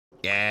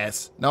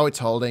Yes. Now it's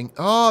holding.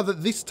 Oh,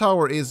 this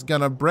tower is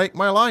gonna break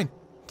my line.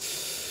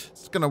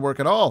 It's gonna work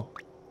at all.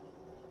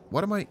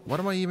 What am I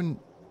even...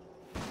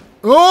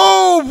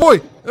 Oh,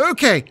 boy.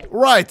 Okay.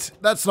 Right.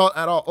 That's not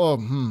at all...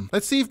 Oh,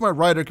 Let's see if my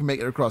rider can make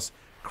it across.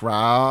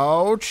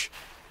 Crouch.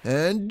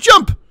 And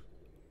jump.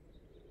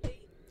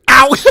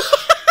 Ow.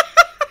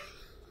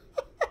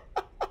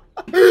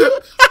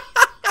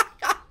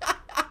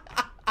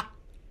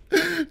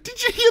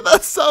 Did you hear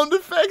that sound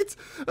effect?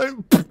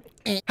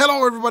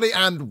 Hello everybody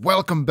and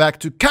welcome back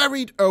to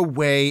Carried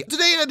Away.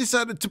 Today I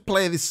decided to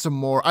play this some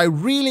more. I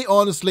really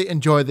honestly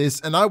enjoy this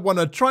and I want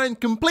to try and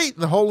complete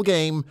the whole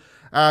game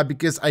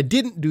because I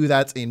didn't do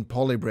that in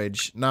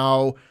Polybridge.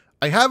 Now,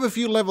 I have a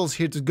few levels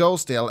here to go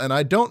still and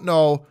I don't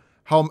know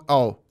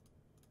how...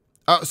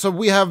 so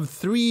we have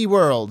 3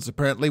 worlds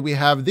apparently. We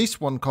have this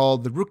one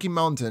called the Rookie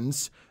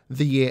Mountains,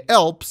 the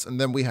Alps,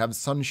 and then we have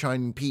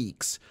Sunshine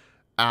Peaks.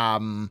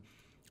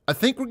 I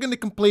think we're going to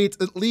complete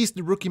at least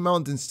the Rookie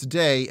Mountains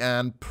today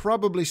and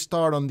probably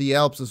start on the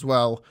Alps as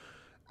well.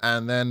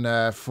 And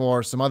then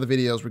for some other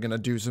videos, we're going to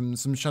do some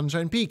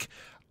Sunshine Peak.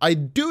 I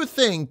do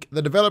think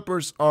the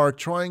developers are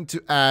trying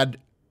to add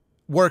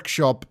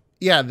workshop.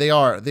 Yeah, they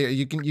are.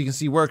 You can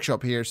see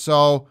workshop here.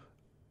 So,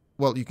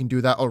 well, you can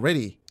do that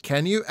already.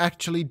 Can you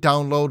actually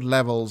download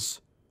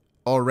levels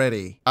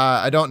already?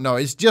 I don't know.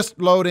 It's just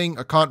loading.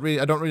 I don't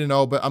really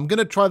know, but I'm going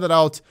to try that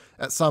out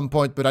at some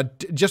point. But I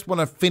just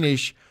want to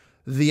finish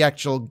the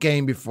actual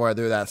game before I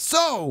do that.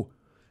 So,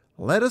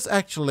 let us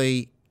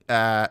actually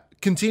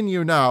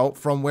continue now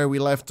from where we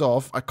left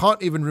off. I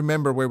can't even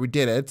remember where we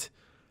did it.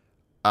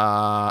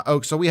 Oh,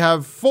 so we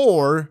have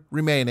 4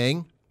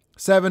 remaining.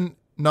 7,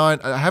 9.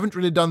 I haven't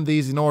really done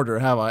these in order,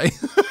 have I?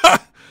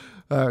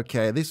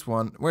 Okay, this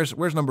one.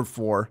 Where's number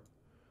 4?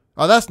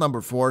 Oh, that's number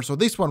 4. So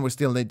this one we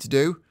still need to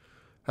do.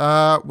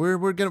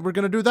 We're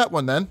gonna do that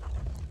one then.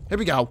 Here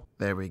we go.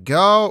 There we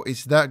go.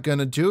 Is that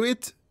gonna do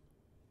it?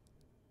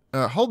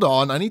 Hold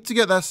on, I need to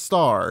get that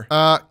star.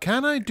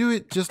 Can I do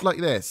it just like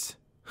this?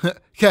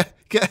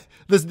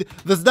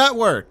 Does that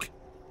work?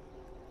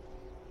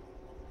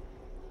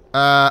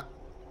 I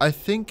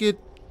think it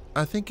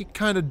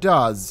kind of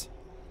does.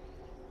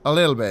 A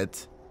little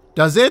bit.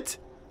 Does it?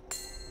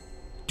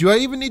 Do I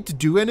even need to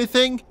do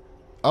anything?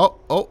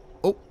 Oh,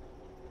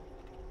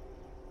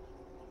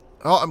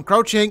 I'm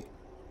crouching.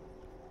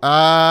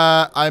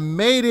 I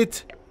made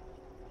it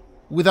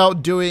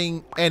without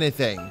doing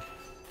anything.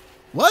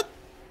 What?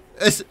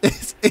 Is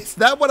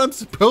that what I'm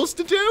supposed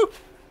to do?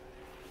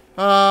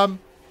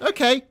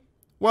 Okay.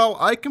 Well,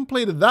 I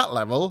completed that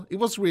level. It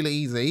was really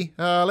easy.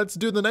 Let's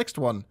do the next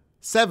one.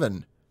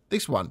 7.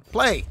 This one.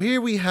 Play.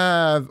 Here we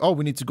have... Oh,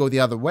 we need to go the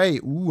other way.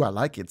 Ooh, I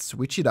like it.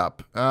 Switch it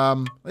up.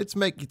 Let's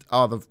make it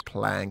out of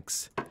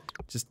planks.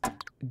 Just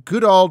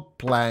good old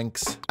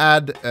planks.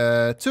 Add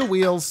 2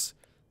 wheels.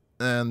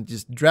 And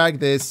just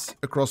drag this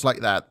across like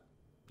that.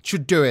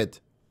 Should do it.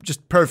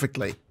 Just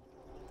perfectly.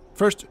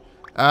 First...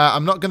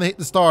 I'm not gonna hit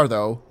the star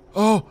though.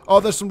 Oh,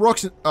 there's some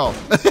rocks in. Oh,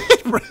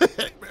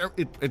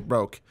 it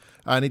broke.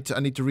 I need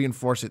to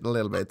reinforce it a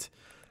little bit.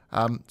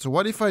 So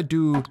what if I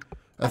do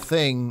a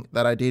thing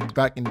that I did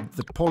back in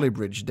the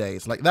Polybridge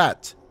days, like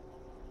that?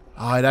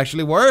 Oh, it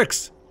actually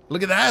works.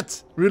 Look at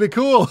that. Really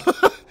cool.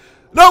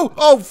 No.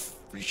 Oh,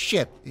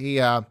 shit.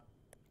 I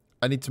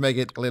need to make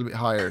it a little bit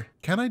higher.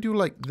 Can I do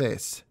like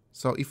this?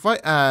 So if I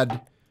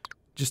add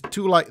just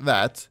 2 like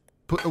that,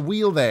 put a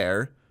wheel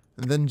there.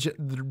 And then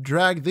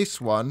drag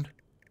this one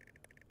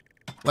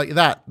like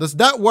that. Does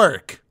that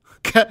work?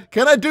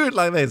 Can I do it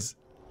like this?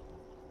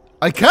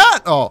 I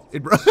can't. Oh,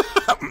 it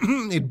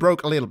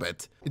broke a little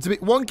bit. It's a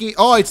bit wonky.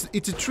 Oh, it's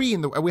a tree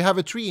in the way. We have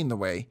a tree in the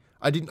way.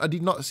 I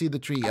did not see the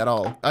tree at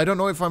all. I don't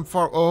know if I'm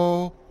far.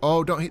 Oh,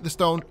 don't hit the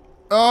stone.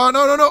 Oh,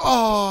 no.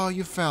 Oh,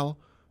 you fell.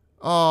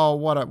 Oh,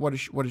 what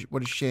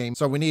a shame.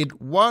 So we need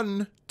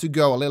 1 to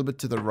go a little bit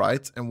to the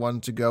right and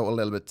 1 to go a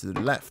little bit to the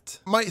left.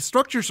 My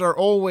structures are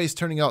always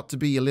turning out to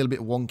be a little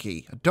bit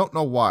wonky. I don't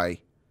know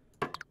why.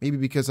 Maybe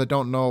because I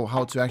don't know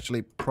how to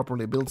actually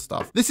properly build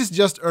stuff. This is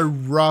just a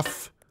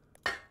rough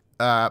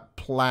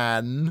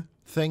plan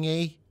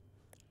thingy.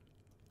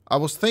 I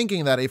was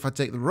thinking that if I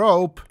take the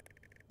rope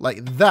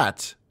like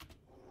that,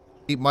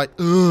 it might...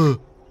 It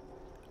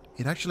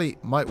actually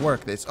might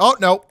work this. Oh,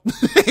 no.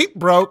 It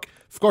broke.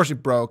 Of course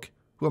it broke.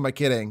 Who am I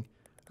kidding?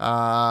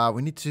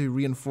 We need to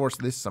reinforce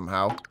this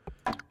somehow.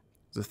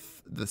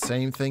 The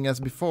same thing as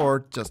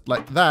before, just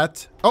like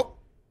that. Oh!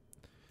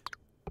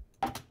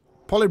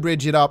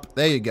 Polybridge it up.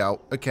 There you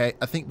go. Okay,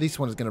 I think this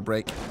one is gonna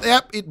break.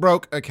 Yep, it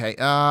broke. Okay,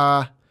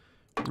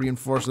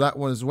 reinforce that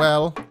one as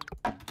well.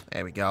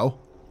 There we go.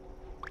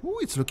 Ooh,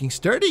 it's looking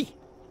sturdy.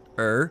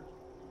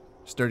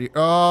 Sturdy.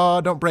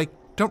 Oh, don't break.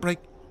 Don't break.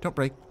 Don't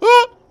break.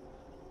 Oh!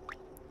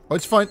 Oh,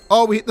 it's fine.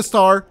 Oh, we hit the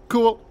star.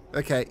 Cool.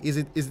 Okay, is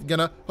it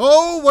gonna...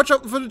 Oh, watch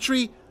out for the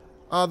tree.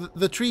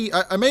 The tree.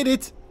 I made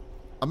it.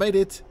 I made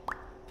it.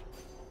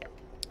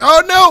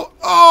 Oh, no.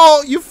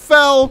 Oh, you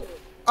fell.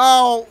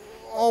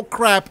 Oh,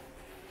 crap.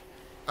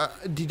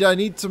 Did I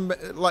need to,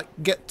 like,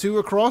 get 2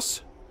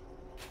 across?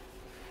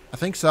 I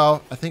think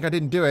so. I think I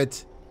didn't do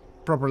it.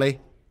 properly.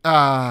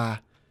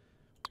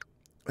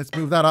 Let's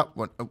move that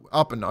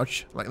up a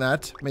notch, like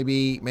that.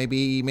 Maybe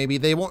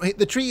they won't hit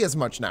the tree as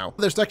much now.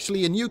 There's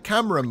actually a new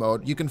camera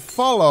mode. You can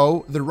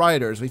follow the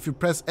riders. If you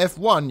press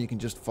F1, you can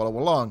just follow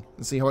along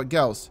and see how it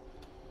goes.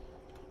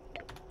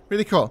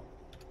 Really cool.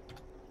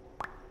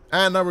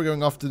 And now we're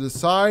going off to the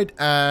side,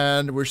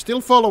 and we're still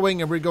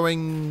following, and we're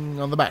going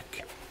on the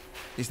back.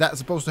 Is that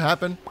supposed to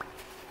happen?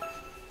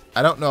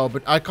 I don't know,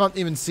 but I can't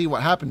even see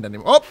what happened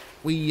anymore. Oh,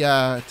 we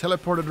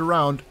teleported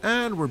around,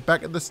 and we're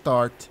back at the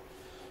start.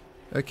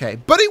 Okay,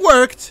 but it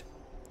worked.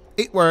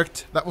 It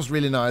worked. That was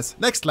really nice.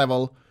 Next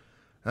level.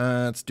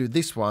 Let's do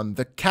this one.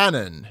 The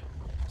cannon.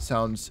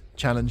 Sounds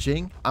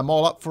challenging. I'm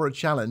all up for a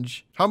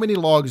challenge. How many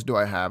logs do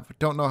I have?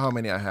 Don't know how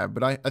many I have,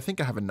 but I think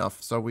I have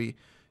enough. So we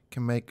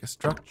can make a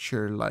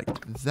structure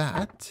like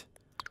that.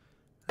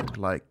 And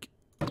like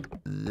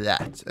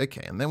that.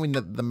 Okay, and then we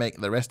need to make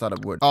the rest out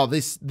of wood. Oh,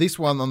 this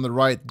one on the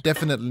right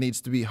definitely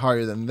needs to be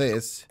higher than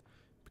this.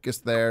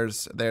 Because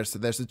there's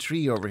a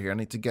tree over here. I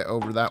need to get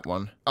over that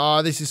one.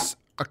 Oh, this is...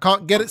 I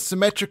can't get it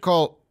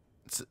symmetrical.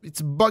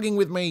 It's bugging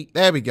with me.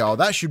 There we go.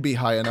 That should be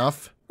high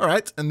enough. All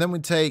right, and then we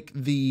take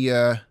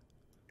the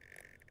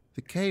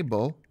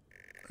cable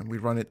and we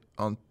run it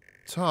on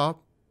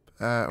top.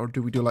 Or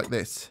do we do like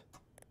this?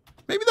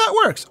 Maybe that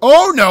works.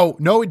 Oh no,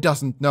 no, it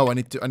doesn't. No, I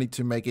need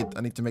to make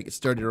it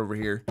sturdier over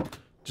here,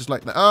 just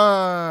like that.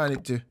 I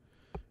need to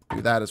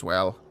do that as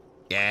well.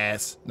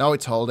 Yes. Now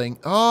it's holding.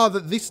 Oh,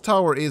 this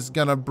tower is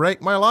gonna break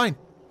my line.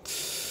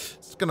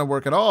 It's gonna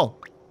work at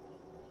all.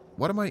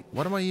 What am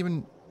I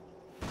even...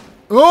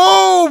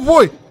 Oh,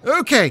 boy.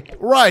 Okay.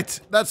 Right.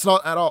 That's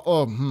not at all...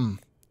 Oh,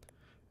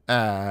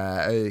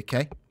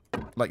 okay.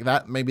 Like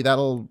that. Maybe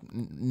that'll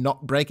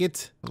not break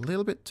it. A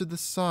little bit to the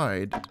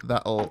side.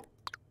 That'll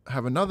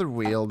have another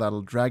wheel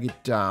that'll drag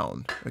it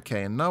down.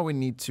 Okay, and now we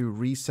need to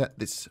reset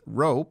this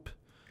rope.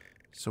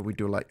 So we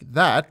do like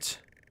that.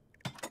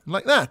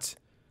 Like that.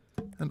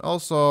 And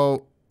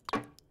also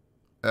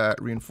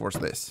reinforce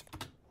this.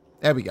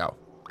 There we go.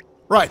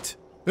 Right.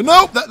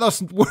 No, that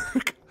doesn't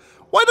work.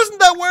 Why doesn't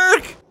that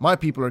work? My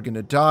people are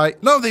gonna die.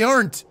 No, they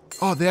aren't.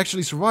 Oh, they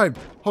actually survived.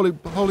 Holy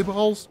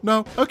balls.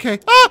 No. Okay.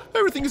 Ah,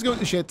 everything is going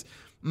to shit.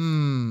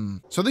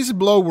 So this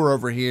blower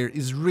over here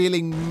is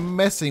really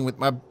messing with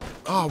my...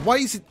 Oh, why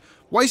is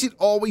it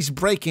always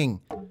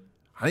breaking?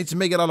 I need to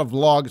make it out of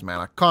logs, man.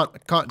 I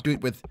can't do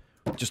it with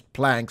just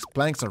planks.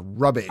 Planks are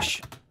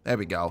rubbish. There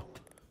we go.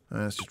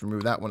 Let's just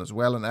remove that one as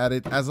well and add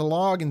it as a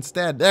log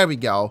instead. There we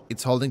go.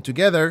 It's holding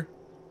together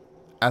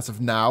as of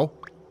now.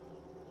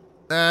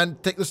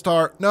 And take the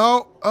star.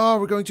 No. Oh,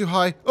 we're going too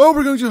high. Oh,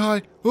 we're going too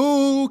high.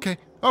 Oh, okay.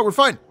 Oh, we're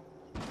fine.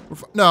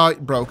 No,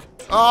 it broke.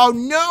 Oh,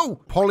 no.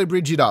 Poly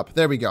bridge it up.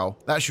 There we go.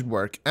 That should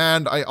work.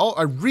 And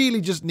I really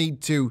just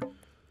need to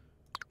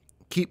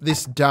keep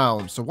this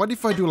down. So what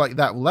if I do like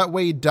that? Will that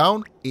weigh it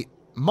down? It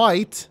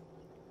might.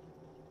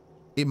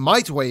 It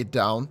might weigh it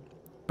down.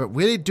 But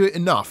will it do it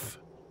enough?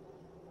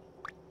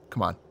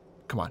 Come on.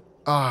 Come on.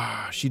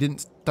 Ah, she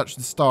didn't touch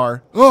the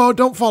star. Oh,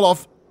 don't fall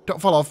off.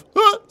 Don't fall off.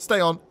 Ah, stay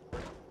on.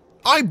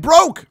 I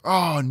broke!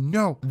 Oh,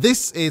 no.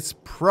 This is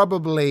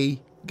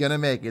probably gonna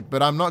make it,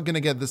 but I'm not gonna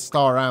get the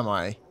star, am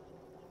I?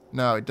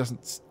 No, it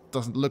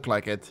doesn't look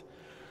like it.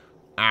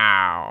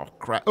 Ow,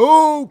 crap.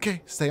 Oh,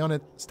 okay. Stay on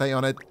it. Stay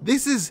on it.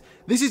 This is,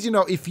 you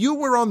know, if you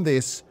were on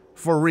this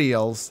for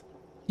reals,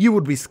 you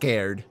would be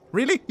scared.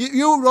 Really?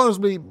 You would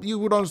honestly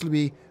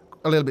be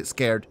a little bit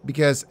scared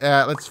because,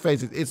 let's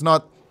face it, it's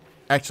not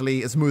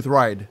actually a smooth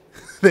ride.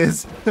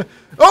 This.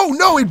 Oh,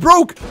 no, it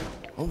broke!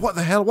 Oh, what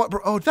the hell? What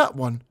broke? Oh, that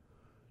one.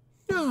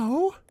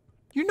 No,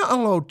 you're not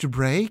allowed to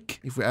break.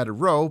 If we add a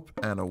rope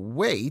and a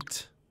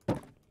weight,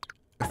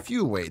 a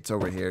few weights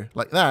over here,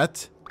 like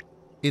that,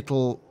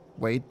 it'll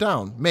weigh it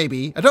down.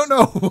 Maybe. I don't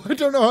know. I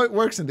don't know how it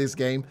works in this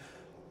game,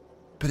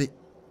 but it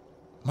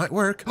might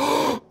work.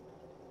 Oh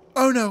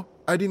no,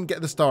 I didn't get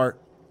the star.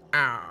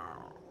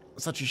 Ow,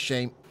 such a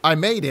shame. I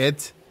made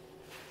it,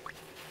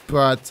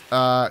 but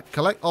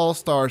collect all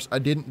stars. I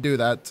didn't do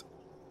that.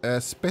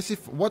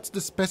 What's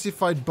the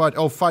specified budget?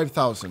 Oh,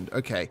 5,000.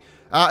 Okay.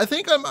 I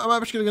think I'm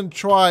actually going to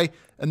try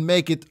and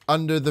make it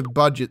under the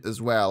budget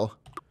as well.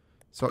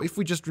 So if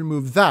we just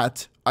remove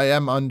that, I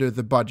am under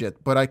the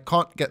budget, but I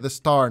can't get the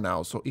star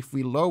now. So if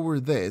we lower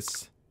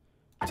this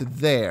to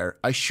there,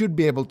 I should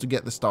be able to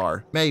get the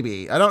star.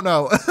 Maybe. I don't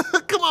know.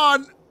 Come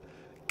on.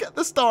 Get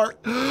the star.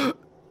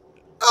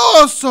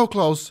 Oh, so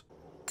close.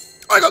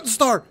 I got the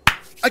star.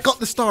 I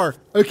got the star.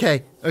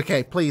 Okay.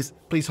 Okay. Please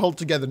hold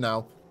together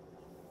now.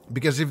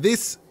 Because if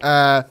this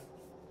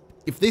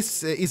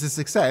is a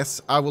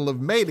success, I will have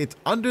made it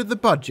under the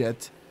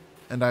budget,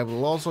 and I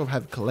will also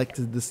have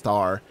collected the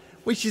star,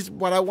 which is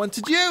what I want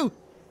to do.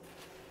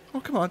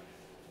 Oh, come on.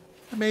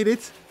 I made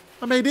it.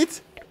 I made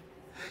it.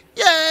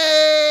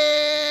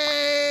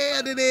 Yay!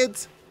 I did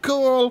it.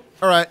 Cool.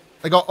 All right.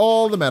 I got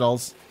all the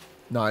medals.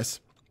 Nice.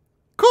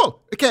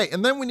 Cool. Okay,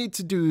 and then we need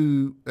to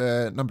do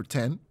number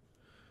 10.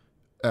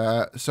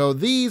 So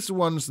these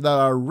ones that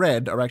are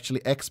red are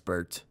actually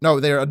expert. No,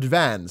 they're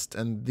advanced,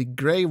 and the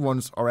gray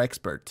ones are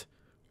expert.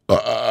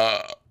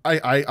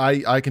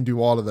 I can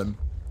do all of them.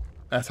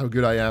 That's how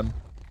good I am.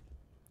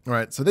 All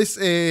right, so this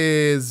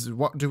is...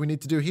 What do we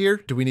need to do here?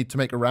 Do we need to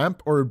make a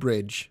ramp or a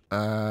bridge?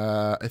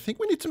 I think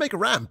we need to make a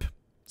ramp.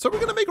 So we're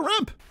gonna make a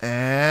ramp.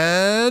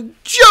 And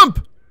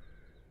jump!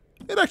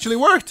 It actually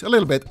worked a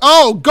little bit.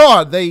 Oh,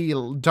 God, they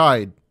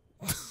died.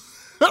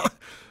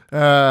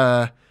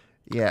 Yeah,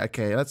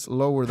 okay, let's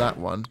lower that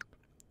one.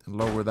 And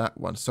lower that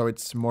one. So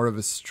it's more of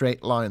a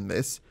straight line,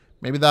 this.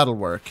 Maybe that'll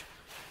work.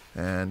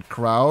 And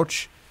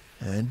crouch.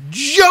 And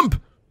jump!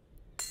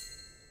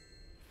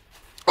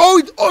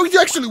 Oh, it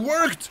actually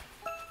worked!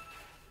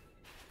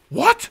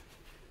 What?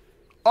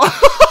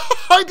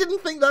 I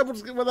didn't think that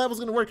was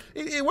going to work.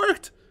 It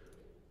worked.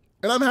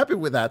 And I'm happy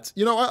with that.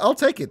 You know, I'll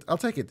take it. I'll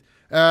take it.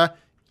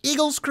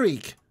 Eagles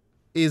Creek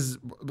is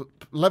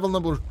level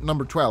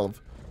number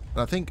 12.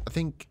 I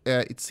think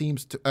it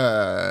seems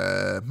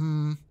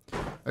to...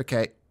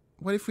 Okay.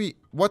 What if we...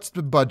 What's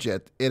the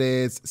budget? It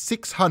is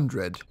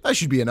 600. That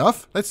should be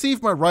enough. Let's see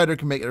if my rider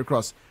can make it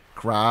across.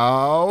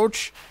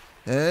 Crouch.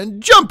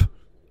 And jump!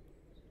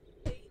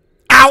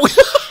 Ow!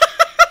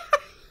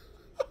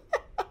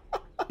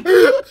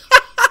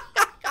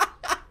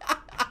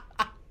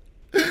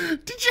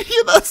 Did you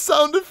hear that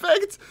sound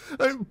effect?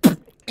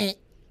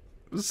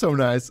 So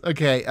nice.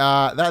 Okay,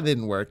 that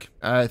didn't work.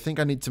 I think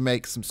I need to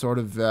make some sort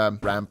of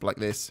ramp like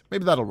this.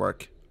 Maybe that'll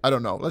work. I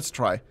don't know. Let's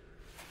try.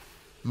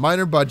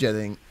 Minor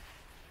budgeting.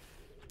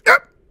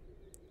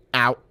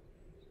 Ow.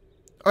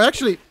 Oh,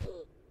 actually,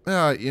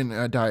 you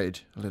know, I died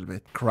a little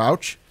bit.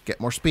 Crouch,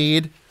 get more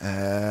speed,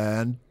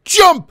 and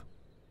jump!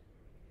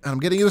 And I'm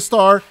getting you a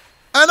star.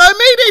 And I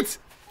made it!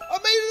 I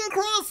made it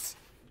across!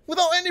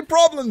 Without any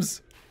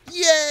problems!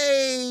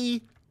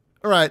 Yay!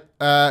 Alright,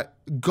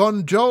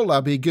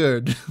 gondola be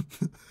good.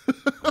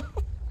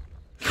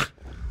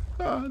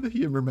 The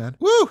humor, man.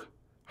 Woo!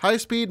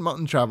 High-speed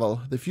mountain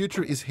travel. The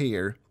future is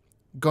here.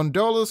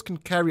 Gondolas can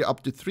carry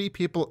up to 3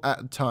 people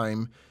at a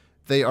time.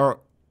 They are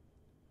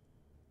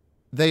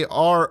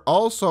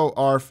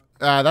also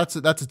that's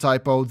a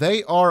typo.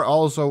 They are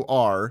also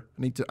are.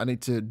 I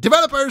need to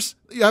developers,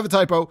 you have a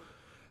typo.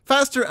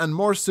 Faster and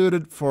more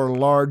suited for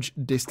large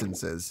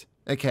distances.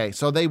 Okay,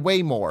 so they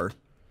weigh more.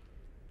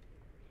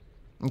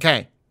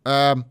 Okay.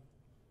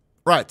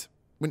 Right.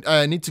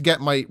 I need to get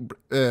my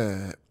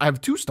I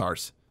have 2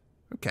 stars.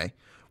 Okay.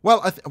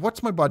 Well,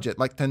 what's my budget?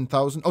 Like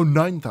 10,000? Oh,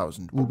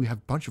 9,000. Ooh, we have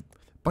a bunch of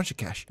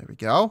cash. There we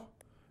go.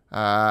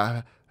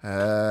 I'm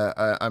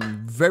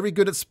very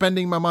good at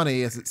spending my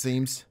money, as it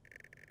seems.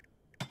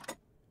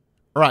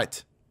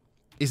 Right.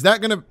 Is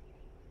that gonna...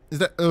 Is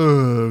that...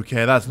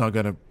 okay, that's not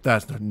gonna...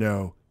 That's not...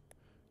 No.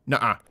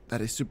 Nuh-uh.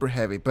 That is super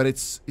heavy, but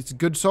it's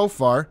good so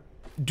far.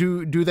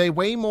 Do they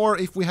weigh more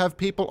if we have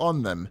people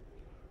on them?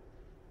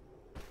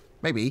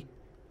 Maybe.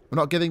 We're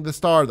not getting the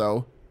star,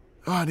 though.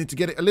 Oh, I need to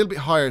get it a little bit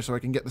higher so I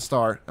can get the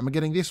star. Am I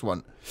getting this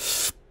one?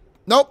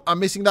 Nope, I'm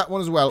missing that one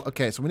as well.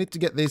 Okay, so we need to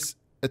get this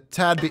a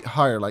tad bit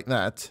higher, like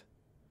that.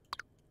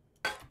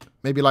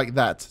 Maybe like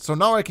that. So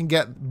now I can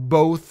get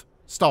both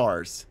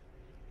stars.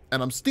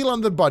 And I'm still on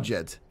the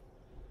budget.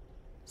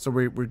 So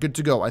we're good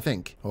to go, I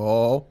think.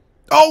 Oh.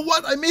 Oh,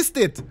 what? I missed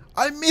it!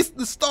 I missed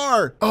the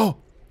star! Oh.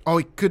 Oh,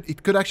 it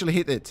could actually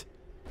hit it.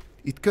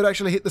 It could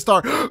actually hit the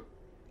star.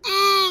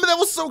 That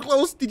was so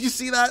close! Did you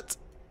see that?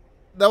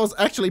 That was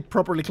actually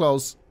properly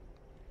close.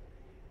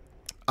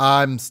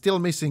 I'm still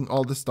missing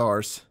all the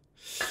stars.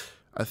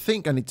 I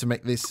think I need to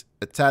make this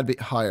a tad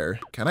bit higher.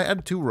 Can I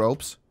add 2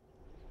 ropes?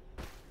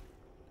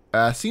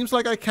 Seems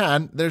like I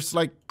can. There's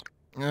like...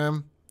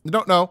 I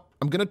don't know.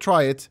 I'm gonna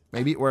try it.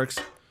 Maybe it works.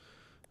 And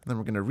then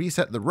we're gonna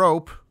reset the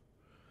rope.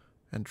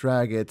 And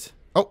drag it...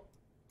 Oh!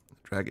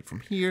 Drag it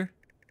from here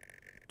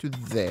to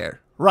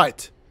there.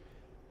 Right.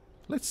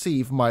 Let's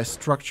see if my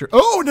structure...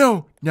 Oh,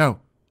 no!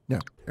 No. No.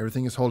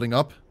 Everything is holding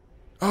up.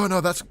 Oh,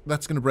 no, that's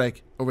gonna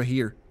break over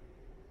here.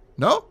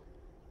 No?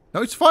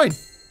 No, it's fine.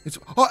 It's...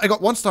 Oh, I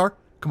got 1 star.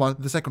 Come on,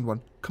 the second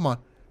one. Come on.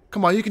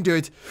 Come on, you can do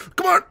it.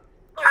 Come on!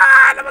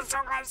 Ah, that was so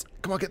close.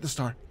 Come on, get the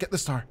star. Get the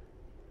star.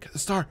 Get the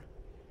star.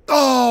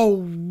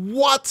 Oh,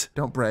 what?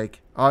 Don't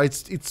break. Oh,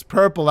 it's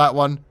purple, that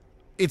one.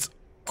 It's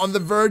on the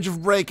verge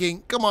of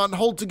breaking. Come on,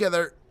 hold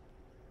together.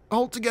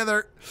 Hold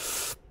together.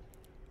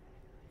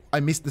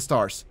 I missed the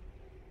stars.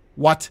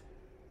 What?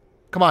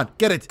 Come on,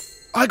 get it.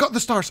 I got the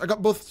stars. I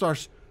got both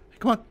stars.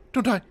 Come on,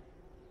 don't die.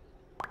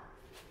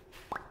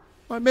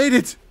 I made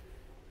it.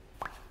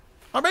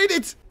 I made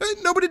it.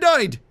 Nobody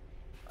died.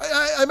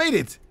 I made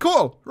it.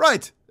 Cool.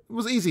 Right. It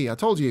was easy. I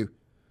told you.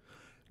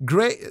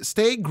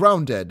 Stay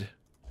grounded.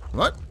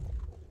 What?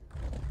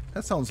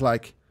 That sounds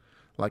like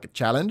a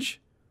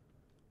challenge.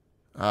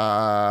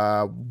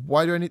 Why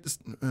do I need this?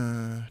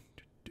 I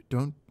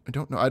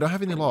don't know. I don't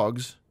have any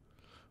logs.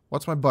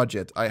 What's my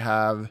budget? I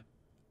have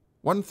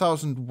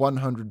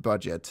 1,100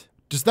 budget.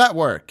 Does that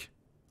work?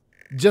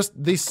 Just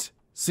this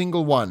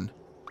single one.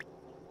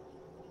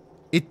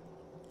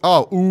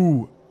 Oh,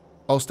 ooh.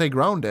 Oh, stay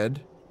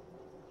grounded.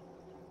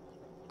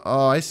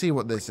 Oh, I see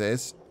what this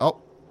is.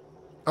 Oh.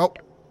 Oh.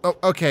 Oh,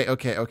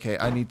 okay.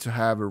 I need to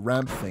have a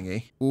ramp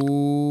thingy.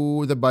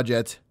 Ooh, the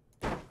budget.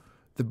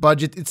 The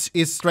budget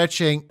is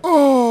stretching.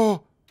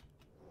 Oh!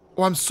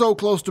 Oh, I'm so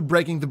close to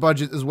breaking the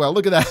budget as well.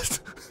 Look at that.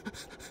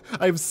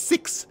 I have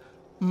 6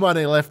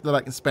 money left that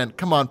I can spend.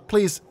 Come on,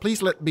 please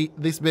let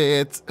this be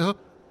it. Oh,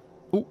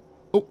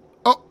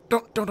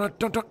 don't.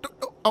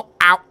 Oh,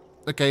 ow.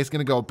 Okay, he's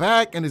gonna go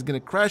back and he's gonna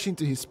crash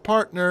into his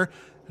partner,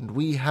 and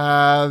we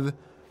have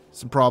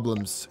some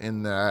problems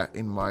in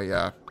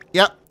my.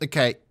 Yeah.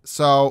 Okay.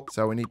 So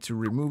we need to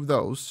remove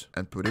those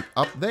and put it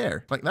up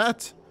there like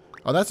that.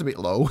 Oh, that's a bit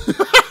low.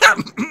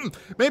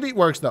 Maybe it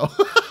works though.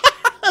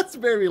 That's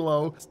very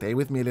low. Stay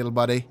with me, little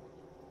buddy.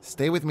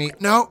 Stay with me.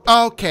 No.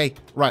 Okay.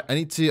 Right. I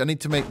need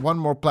to make one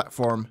more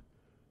platform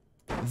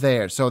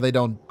there so they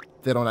don't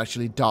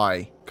actually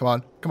die. Come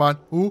on. Come on.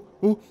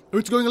 Ooh.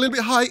 It's going a little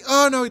bit high.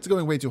 Oh no, it's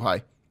going way too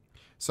high.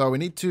 So we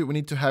need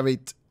to have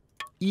it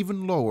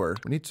even lower.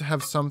 We need to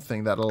have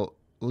something that'll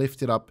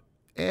lift it up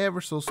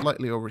ever so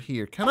slightly over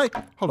here. Can I?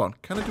 Hold on.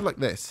 Can I do like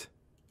this?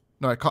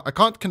 No, I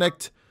can't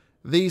connect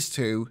these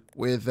two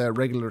with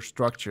regular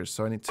structures.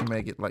 So I need to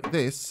make it like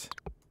this.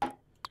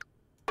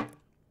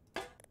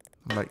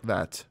 Like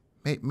that.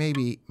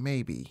 Maybe.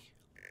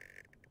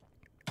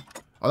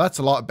 Oh, that's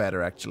a lot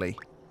better, actually.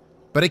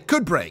 But it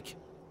could break.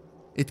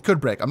 It could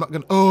break. I'm not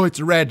gonna... Oh,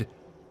 it's red.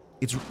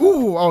 It's...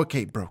 Ooh,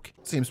 okay, broke.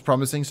 Seems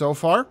promising so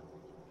far.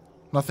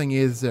 Nothing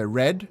is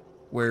red.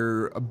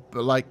 We're,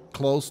 like,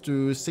 close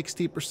to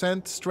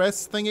 60%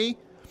 stress thingy.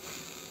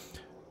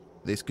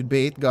 This could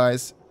be it,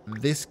 guys.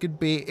 This could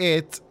be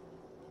it.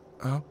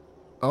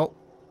 Oh,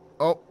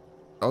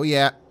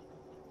 yeah.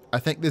 I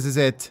think this is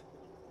it.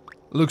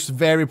 Looks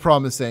very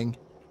promising.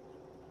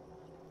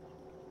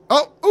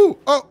 Oh,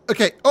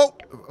 okay.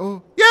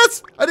 Oh,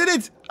 yes, I did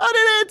it.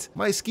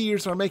 My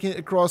skiers are making it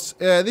across.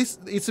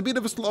 It's a bit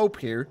of a slope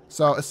here.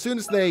 So as soon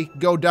as they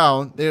go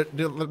down, they're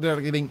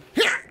getting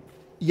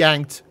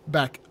yanked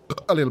back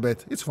a little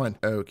bit. It's fine.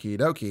 Okie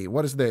dokie.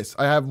 What is this?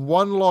 I have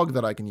 1 log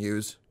that I can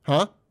use.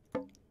 Huh?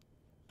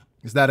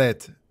 Is that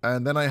it?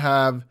 And then I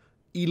have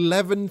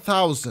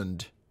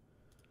 11,000.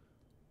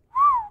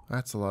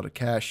 That's a lot of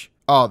cash.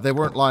 Oh, they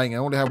weren't lying. I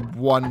only have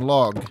 1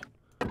 log.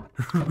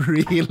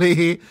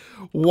 Really?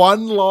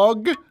 1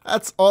 log?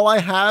 That's all I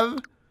have?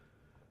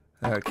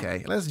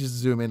 Okay, let's just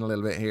zoom in a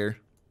little bit here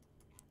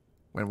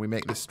when we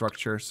make this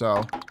structure.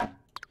 So,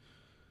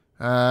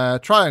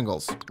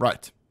 triangles.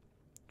 Right.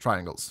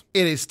 Triangles.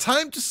 It is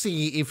time to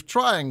see if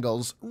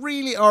triangles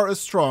really are as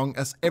strong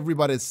as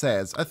everybody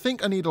says. I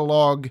think I need a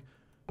log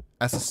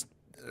as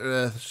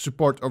a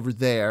support over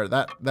there.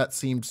 That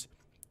seems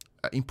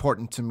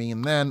important to me.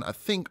 And then I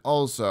think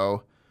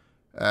also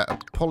a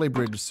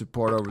polybridge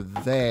support over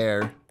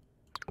there,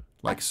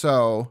 like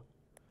so,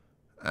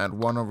 and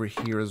one over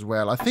here as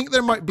well. I think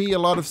there might be a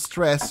lot of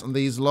stress on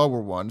these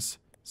lower ones,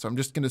 so I'm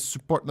just gonna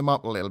support them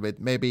up a little bit.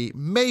 Maybe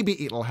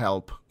it'll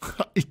help.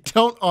 I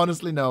don't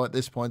honestly know at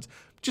this point.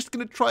 I'm just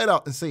gonna try it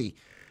out and see.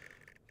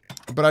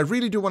 But I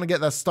really do want to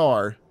get that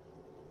star.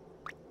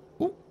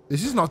 Oh,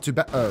 this is not too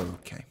bad. Oh,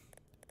 okay.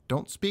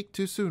 Don't speak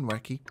too soon,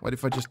 Whacky. What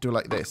if I just do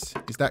like this?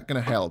 Is that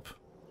gonna help?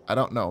 I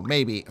don't know.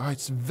 Maybe. Oh,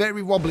 it's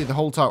very wobbly, the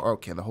whole tower.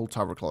 Okay, the whole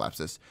tower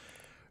collapses.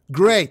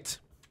 Great.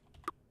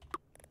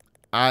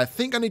 I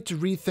think I need to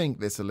rethink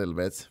this a little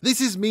bit.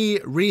 This is me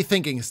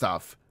rethinking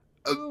stuff.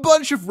 A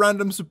bunch of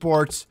random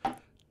supports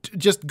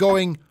just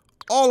going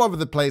all over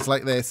the place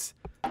like this.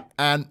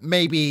 And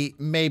maybe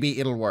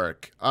it'll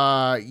work.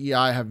 Yeah,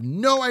 I have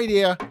no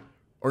idea.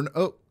 Or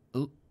no,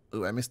 oh,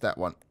 I missed that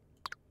one.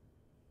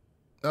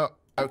 Oh,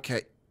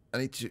 okay. I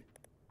need to,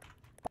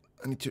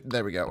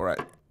 there we go. All right.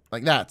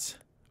 Like that.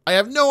 I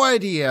have no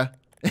idea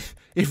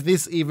if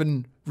this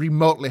even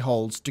remotely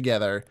holds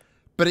together,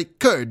 but it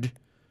could.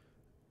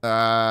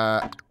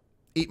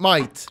 It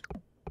might.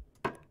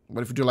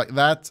 What if we do like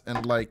that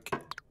and like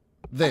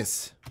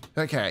this?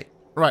 Okay.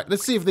 Right.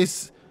 Let's see if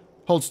this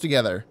holds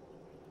together.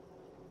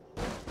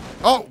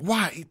 Oh,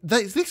 why?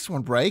 This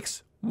one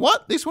breaks.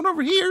 What? This one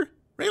over here?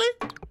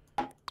 Really?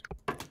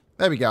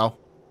 There we go.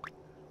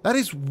 That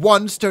is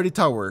one sturdy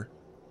tower.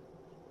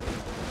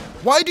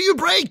 Why do you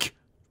break?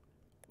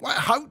 Why?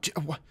 How?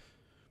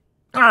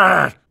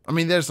 I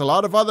mean, there's a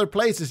lot of other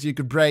places you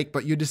could break,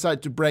 but you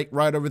decide to break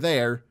right over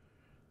there.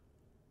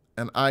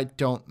 And I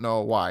don't know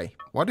why.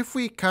 What if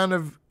we kind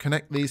of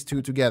connect these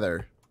two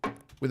together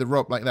with a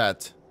rope like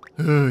that?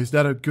 Is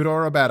that a good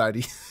or a bad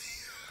idea?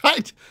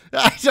 I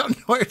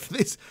don't know if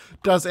this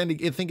does any.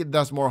 I think it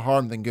does more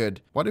harm than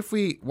good. What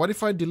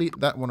if I delete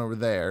that one over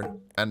there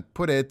and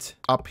put it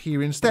up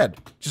here instead?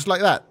 Just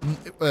like that.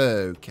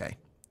 Okay.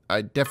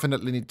 I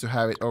definitely need to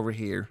have it over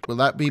here. Will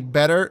that be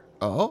better?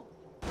 Oh.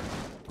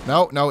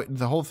 No,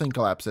 the whole thing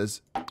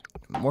collapses.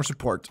 More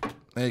support.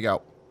 There you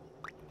go.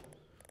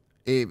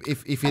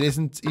 If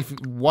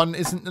one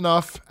isn't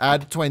enough,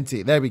 add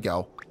 20. There we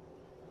go.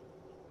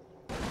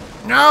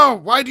 No!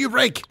 Why do you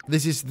break?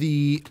 This is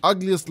the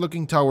ugliest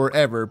looking tower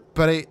ever,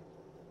 but it...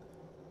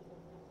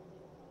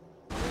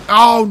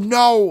 Oh,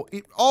 no!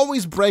 It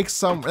always breaks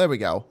some... There we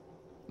go.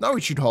 Now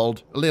it should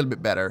hold a little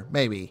bit better.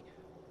 Maybe.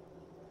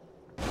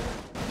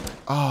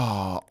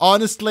 Oh,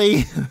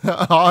 honestly,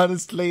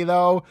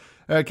 though,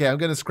 Okay, I'm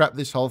gonna scrap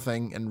this whole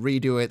thing and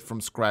redo it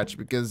from scratch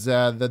because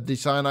the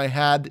design I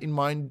had in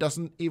mind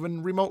doesn't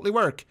even remotely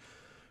work.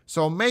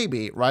 So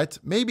maybe, right?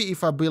 Maybe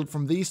if I build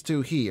from these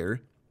two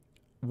here,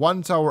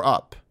 one tower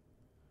up,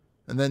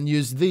 and then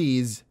use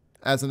these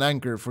as an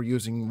anchor for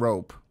using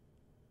rope.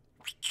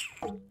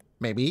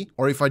 Maybe.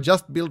 Or if I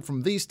just build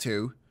from these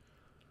two,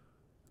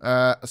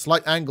 a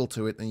slight angle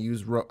to it and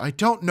use rope. I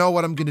don't know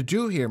what I'm gonna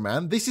do here,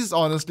 man. This is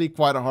honestly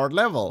quite a hard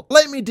level.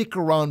 Let me dick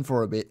around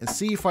for a bit and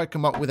see if I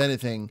come up with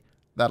anything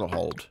that'll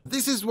hold.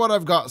 This is what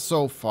I've got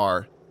so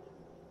far.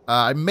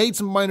 I made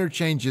some minor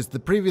changes. The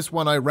previous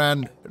one I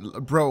ran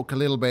broke a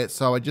little bit,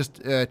 so I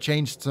just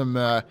changed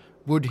some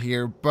wood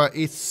here, but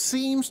it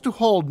seems to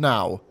hold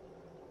now.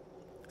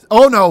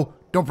 Oh no,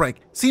 don't break.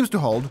 Seems to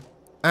hold,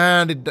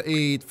 and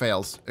it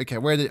fails. Okay,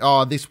 where did,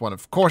 oh, this one,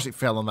 of course it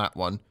fell on that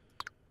one.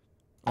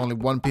 Only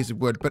one piece of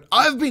wood, but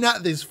I've been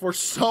at this for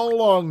so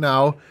long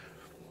now.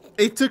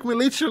 It took me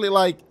literally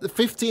like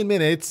 15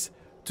 minutes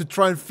to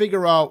try and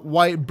figure out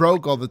why it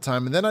broke all the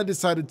time. And then I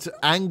decided to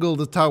angle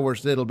the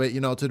towers a little bit,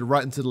 you know, to the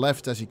right and to the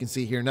left, as you can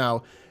see here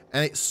now.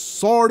 And it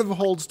sort of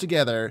holds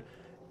together.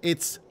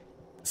 It's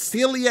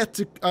still yet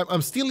to,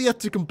 I'm still yet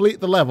to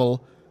complete the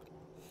level,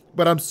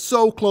 but I'm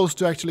so close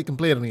to actually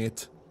completing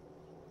it.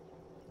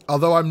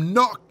 Although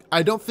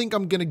I don't think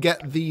I'm gonna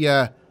get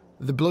the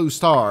blue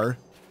star.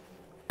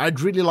 I'd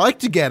really like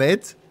to get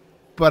it,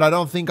 but I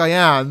don't think I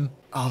am.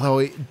 Although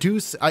I do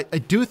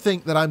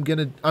think that I'm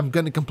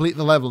gonna complete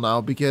the level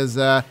now because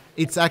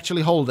it's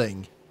actually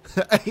holding.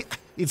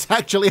 It's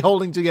actually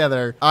holding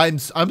together. I'm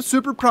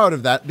super proud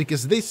of that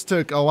because this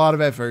took a lot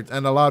of effort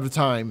and a lot of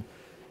time,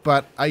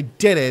 but I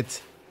did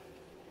it.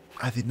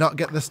 I did not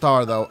get the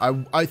star though.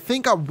 I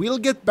think I will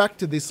get back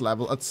to this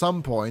level at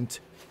some point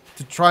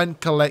to try and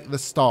collect the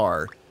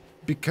star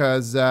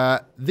because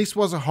this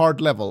was a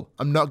hard level.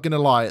 I'm not gonna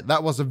lie,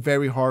 that was a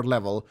very hard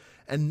level,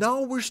 and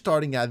now we're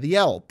starting at the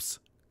Alps.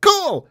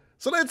 Cool!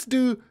 So let's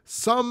do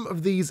some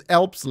of these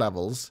Alps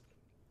levels,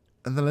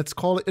 and then let's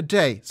call it a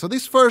day. So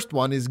this first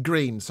one is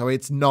green, so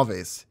it's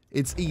novice.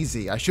 It's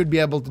easy. I should be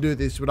able to do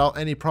this without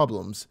any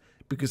problems,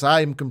 because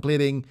I'm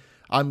completing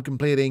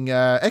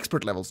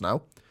expert levels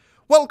now.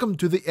 Welcome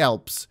to the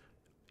Alps.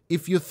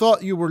 If you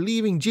thought you were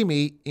leaving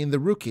Jimmy in the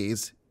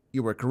rookies,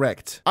 you were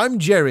correct. I'm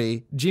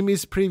Jerry,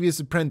 Jimmy's previous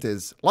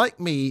apprentice. Like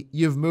me,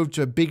 you've moved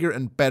to a bigger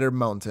and better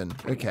mountain.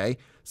 Okay.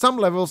 Some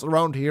levels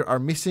around here are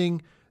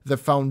missing the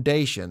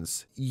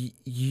foundations. You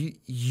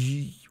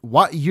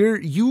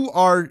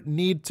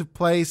need to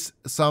place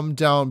some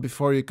down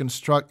before you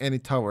construct any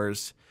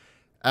towers.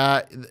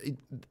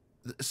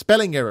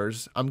 Spelling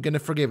errors, I'm gonna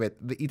forgive it.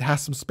 It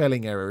has some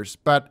spelling errors,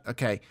 but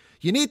okay.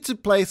 You need to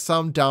place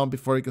some down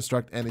before you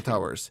construct any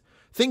towers.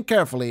 Think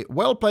carefully.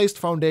 Well-placed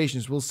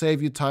foundations will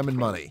save you time and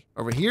money.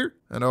 Over here,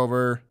 and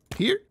over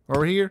here,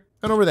 over here,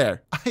 and over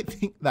there. I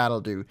think that'll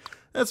do.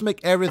 Let's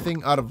make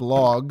everything out of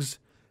logs,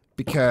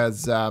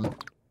 because I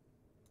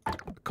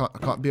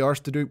can't be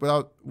arsed to do it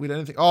with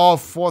anything. Oh,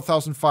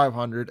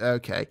 4,500.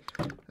 Okay.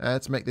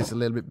 Let's make this a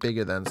little bit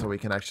bigger then, so we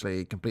can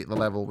actually complete the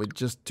level with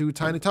just 2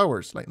 tiny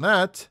towers like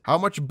that. How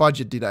much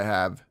budget did I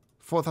have?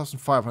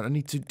 4,500. I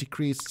need to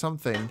decrease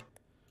something.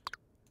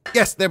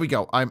 Yes, there we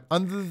go. I'm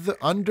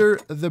under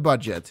the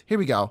budget. Here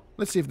we go.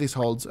 Let's see if this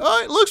holds.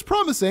 Oh, it looks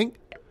promising.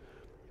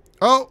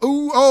 Oh,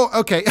 ooh, oh,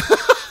 okay.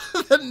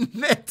 The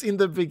net in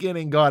the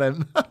beginning got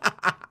him.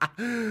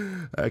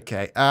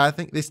 Okay, I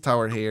think this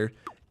tower here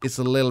is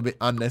a little bit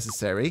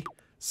unnecessary.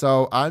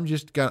 So I'm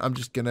just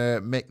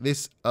gonna make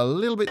this a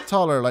little bit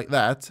taller like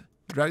that.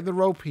 Drag the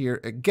rope here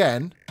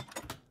again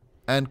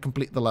and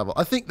complete the level.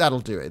 I think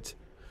that'll do it.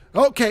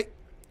 Okay.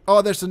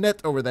 Oh, there's a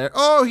net over there.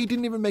 Oh, he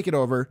didn't even make it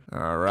over.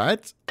 All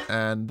right.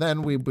 And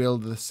then we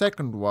build the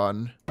second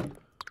one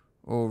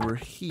over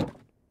here.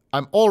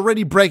 I'm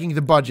already breaking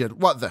the budget.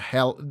 What the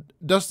hell?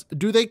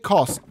 Do they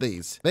cost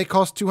these? They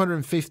cost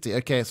 250.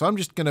 Okay, so I'm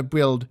just gonna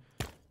build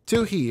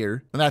 2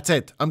 here, and that's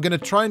it. I'm gonna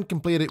try and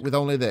complete it with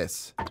only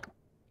this.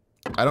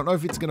 I don't know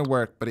if it's gonna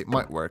work, but it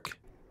might work.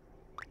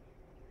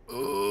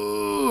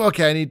 Ooh,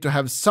 okay, I need to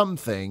have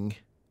something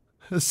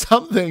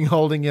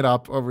holding it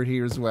up over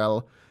here as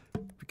well,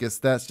 because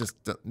that's just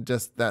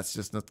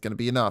not gonna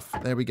be enough.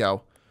 There we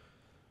go.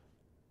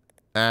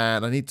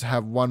 And I need to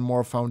have one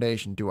more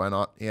foundation, do I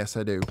not? Yes,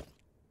 I do.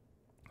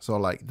 So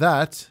like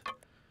that,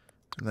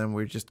 and then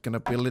we're just gonna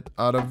build it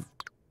out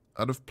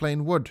of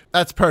plain wood.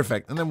 That's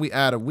perfect. And then we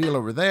add a wheel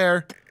over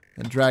there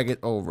and drag it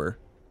over.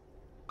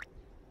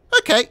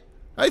 Okay,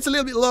 it's a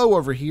little bit low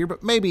over here,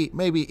 but maybe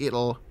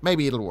it'll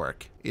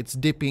work. It's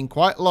dipping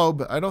quite low,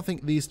 but I don't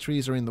think these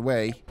trees are in the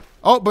way.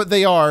 Oh, but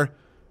they are.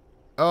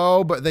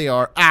 Oh, but they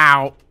are.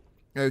 Ow.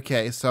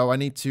 Okay, so I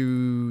need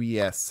to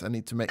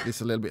make this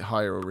a little bit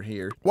higher over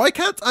here. Why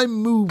can't I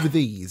move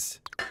these?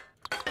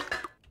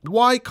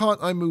 Why can't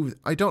I move?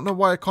 I don't know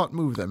why I can't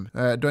move them.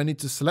 Do I need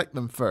to select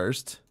them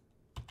first?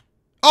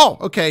 Oh,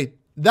 okay.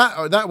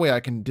 That way I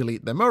can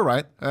delete them. All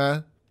right.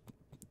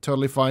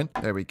 Totally fine.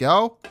 There we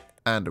go.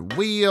 And a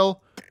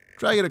wheel.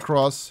 Drag it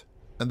across.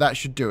 And that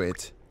should do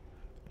it.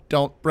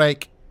 Don't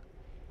break.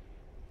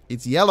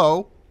 It's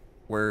yellow.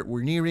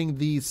 We're nearing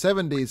the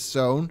 70s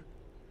zone.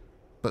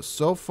 But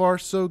so far,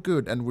 so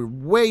good. And we're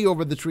way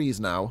over the trees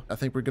now. I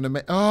think we're gonna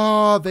make...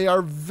 Oh, they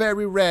are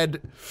very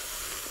red.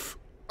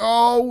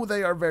 Oh,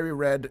 they are very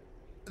red.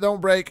 Don't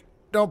break.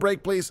 Don't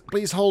break, please.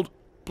 Please hold.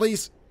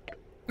 Please.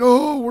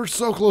 Oh, we're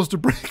so close to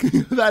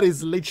breaking. That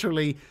is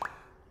literally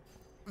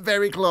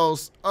very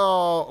close.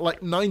 Oh,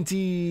 like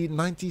 90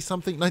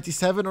 something,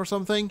 97 or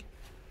something.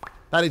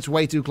 That is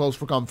way too close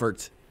for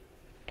comfort.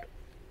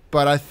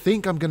 But I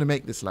think I'm gonna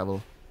make this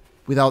level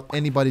without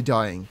anybody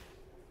dying.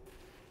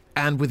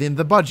 And within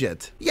the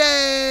budget.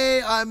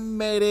 Yay! I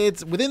made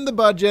it within the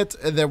budget.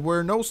 There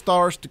were no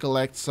stars to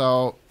collect,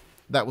 so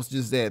that was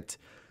just it.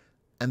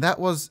 And that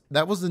was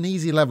an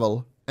easy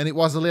level, and it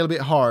was a little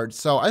bit hard.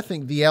 So I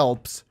think the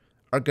Alps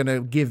are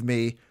gonna give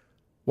me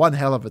one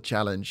hell of a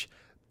challenge.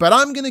 But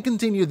I'm gonna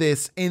continue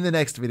this in the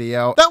next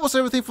video. That was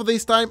everything for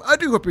this time. I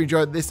do hope you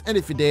enjoyed this, and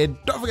if you did,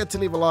 don't forget to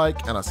leave a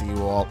like, and I'll see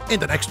you all in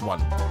the next one.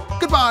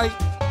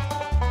 Goodbye!